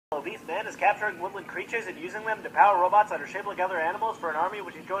obese man is capturing woodland creatures and using them to power robots that are shaped like other animals for an army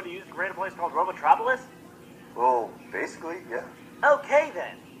which he's going to use to create a place called Robotropolis? Well, basically, yeah. Okay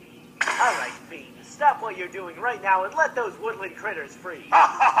then. Alright, Fiend, stop what you're doing right now and let those woodland critters free.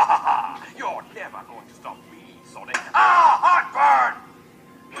 Ha ha ha ha! You're never going to stop me, Sonic. Ah, heartburn!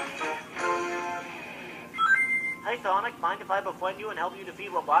 Hey, Sonic, mind if I befriend you and help you defeat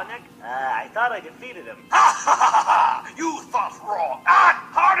Robotnik? I thought I defeated him. Ha ha ha ha! You thought wrong. Ah,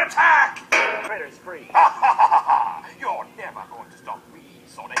 heart attack! Critters free. Ha ha ha ha ha! You're never going to stop me,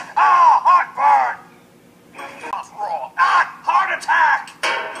 Sonic. Ah, heartburn! That's wrong. Ah, heart attack!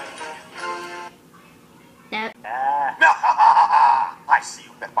 Nope. Ha ha ha ha! I see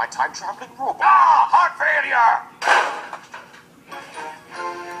you met my time-traveling robot. Ah, heart failure!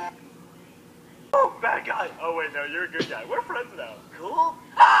 Oh, bad guy. Oh, wait, no, you're a good guy. We're friends now. Cool?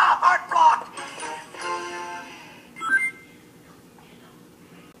 Ah, heart block!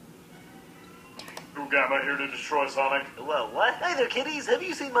 Gamma here to destroy Sonic. Well, what? Hey there, kitties. Have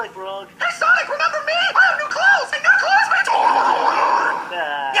you seen my frog? Hey, Sonic, remember me? I have new clothes! Hey, new clothes,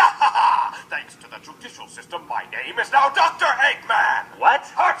 Thanks to the judicial system, my name is now Dr. Eggman! What?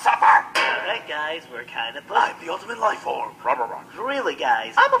 Heart suffer! Hey, guys, we're kind of I'm the ultimate life form. Really,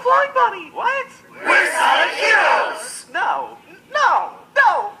 guys? I'm a flying bunny. What?